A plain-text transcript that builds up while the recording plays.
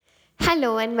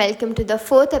Hello and welcome to the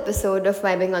fourth episode of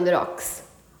Vibing on the Rocks.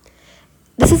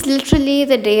 This is literally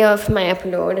the day of my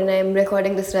upload, and I'm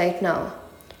recording this right now.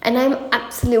 And I'm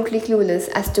absolutely clueless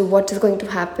as to what is going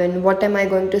to happen, what am I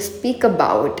going to speak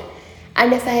about,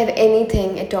 and if I have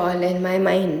anything at all in my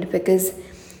mind because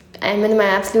I'm in my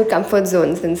absolute comfort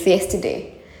zone since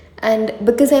yesterday. And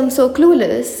because I'm so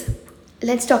clueless,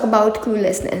 let's talk about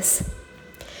cluelessness.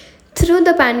 Through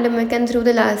the pandemic and through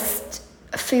the last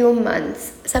few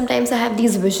months, sometimes I have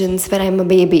these visions where I'm a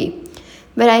baby,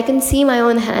 where I can see my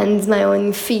own hands, my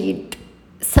own feet,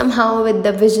 somehow with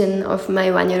the vision of my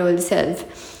 1 year old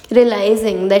self,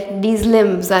 realizing that these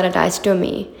limbs are attached to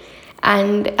me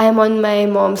and I'm on my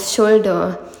mom's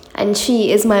shoulder and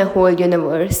she is my whole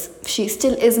universe. She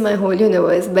still is my whole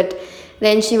universe, but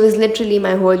then she was literally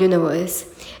my whole universe.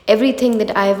 Everything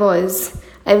that I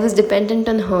was dependent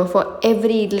on her for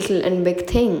every little and big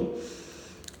thing.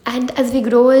 And as we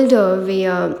grow older, we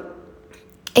are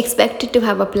expected to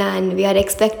have a plan. We are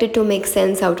expected to make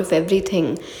sense out of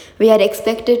everything. We are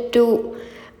expected to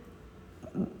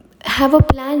have a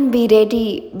plan, be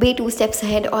ready, be two steps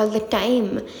ahead all the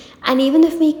time. And even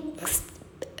if we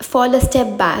fall a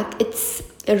step back, it's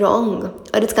wrong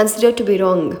or it's considered to be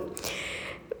wrong.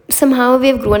 Somehow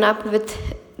we've grown up with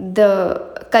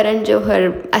the Karan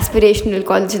Johar aspirational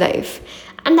college life,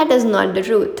 and that is not the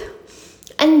truth.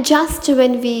 And just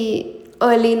when we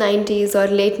early 90s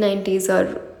or late 90s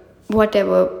or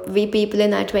whatever, we people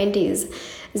in our 20s,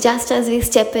 just as we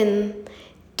step in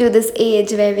to this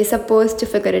age where we're supposed to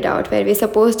figure it out, where we're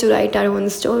supposed to write our own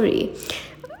story,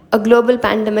 a global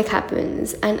pandemic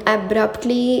happens and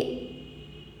abruptly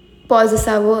pauses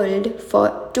our world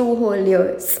for 2 whole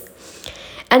years.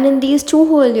 And in these 2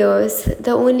 whole years,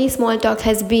 the only small talk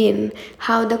has been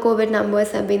how the COVID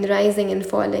numbers have been rising and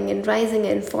falling and rising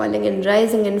and falling and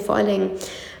rising and falling.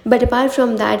 But apart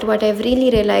from that, what I've really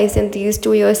realized in these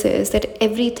 2 years is that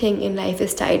everything in life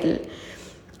is tidal.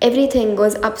 Everything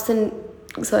goes up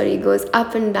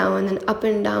and down,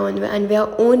 and we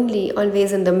are only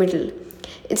always in the middle.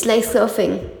 It's like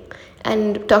surfing.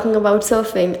 And talking about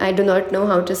surfing, I do not know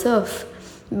how to surf.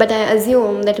 But I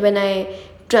assume that when I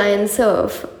try and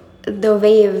surf, the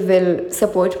wave will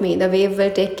support me, the wave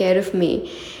will take care of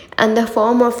me, and the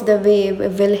form of the wave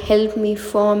will help me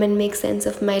form and make sense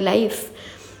of my life.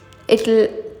 It'll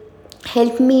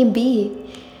help me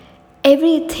be.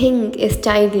 Everything is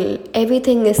tidal,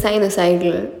 everything is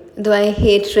sinusoidal. Though I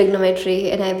hate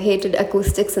trigonometry and I've hated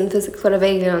acoustics and physics for a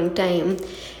very long time,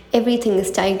 everything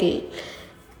is tidal.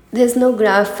 There's no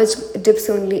graph which dips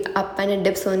only up and it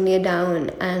dips only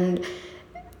down. And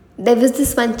there was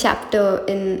this one chapter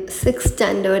in 6th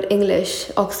standard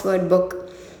English Oxford book.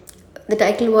 The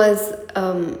title was,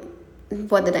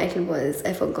 what the title was,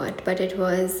 I forgot, but it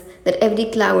was that every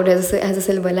cloud has a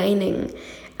silver lining.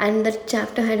 And the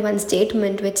chapter had one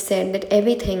statement which said that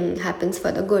everything happens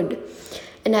for the good.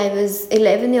 And I was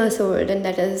 11 years old, and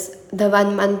that is the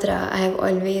one mantra I have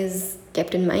always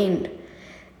kept in mind.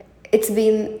 It's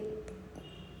been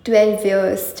 12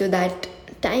 years to that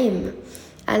time.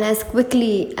 And as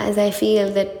quickly as I feel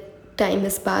that time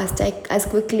has passed, as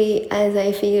quickly as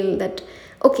I feel that,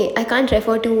 okay, I can't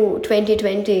refer to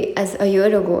 2020 as a year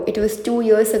ago, it was 2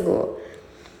 years ago.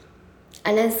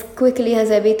 And as quickly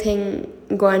as everything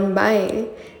gone by,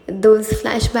 those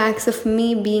flashbacks of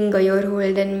me being a year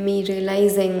old and me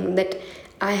realizing that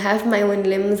I have my own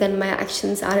limbs and my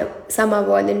actions are some are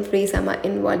voluntary, some are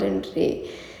involuntary,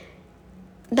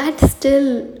 that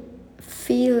still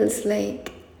feels like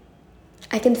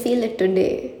I can feel it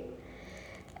today.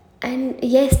 And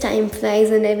yes, time flies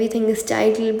and everything is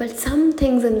tidal, but some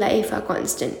things in life are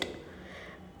constant.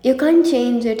 You can't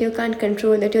change it, you can't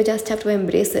control it, you just have to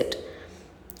embrace it.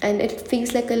 And it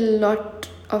feels like a lot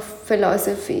of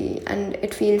philosophy and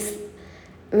it feels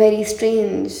very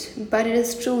strange, but it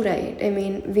is true, right? I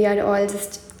mean, we are all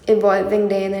just evolving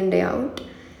day in and day out.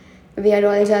 We are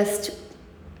all just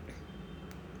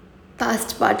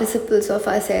past participles of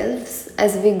ourselves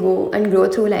as we go and grow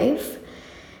through life.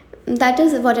 That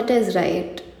is what it is,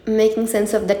 right? Making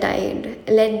sense of the tide.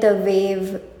 Let the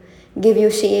wave give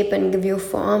you shape and give you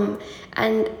form.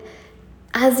 And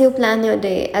as you plan your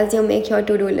day, as you make your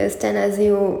to-do list, and as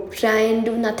you try and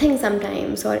do nothing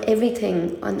sometimes or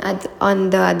everything on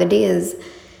the other days,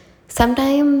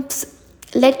 sometimes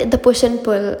let the push and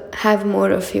pull have more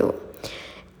of you.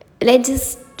 Let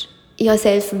just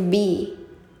yourself be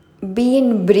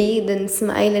and breathe and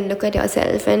smile and look at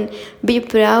yourself and be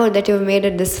proud that you've made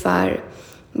it this far.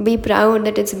 Be proud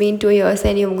that it's been 2 years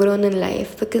and you've grown in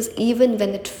life, because even when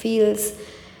it feels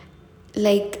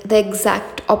like the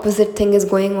exact opposite thing is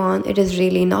going on, it is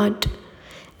really not.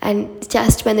 And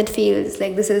just when it feels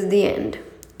like this is the end,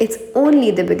 it's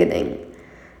only the beginning.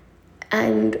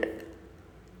 And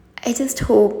I just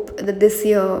hope that this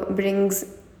year brings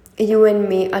you and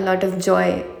me a lot of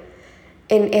joy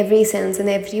in every sense, in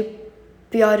every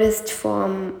purest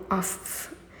form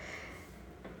of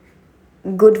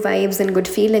good vibes and good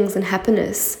feelings and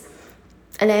happiness.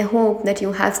 And I hope that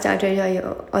you have started your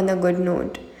year on a good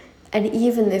note. And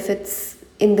even if it's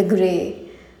in the grey,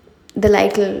 the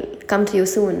light will come to you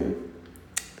soon.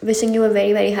 Wishing you a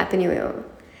very, very happy new year.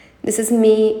 This is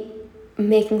me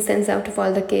making sense out of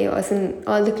all the chaos and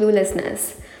all the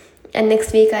cluelessness. And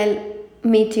next week I'll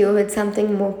meet you with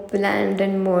something more planned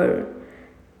and more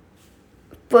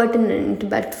pertinent.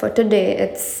 But for today,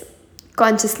 it's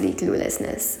consciously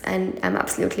cluelessness, and I'm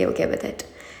absolutely okay with it.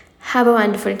 Have a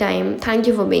wonderful time. Thank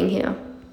you for being here.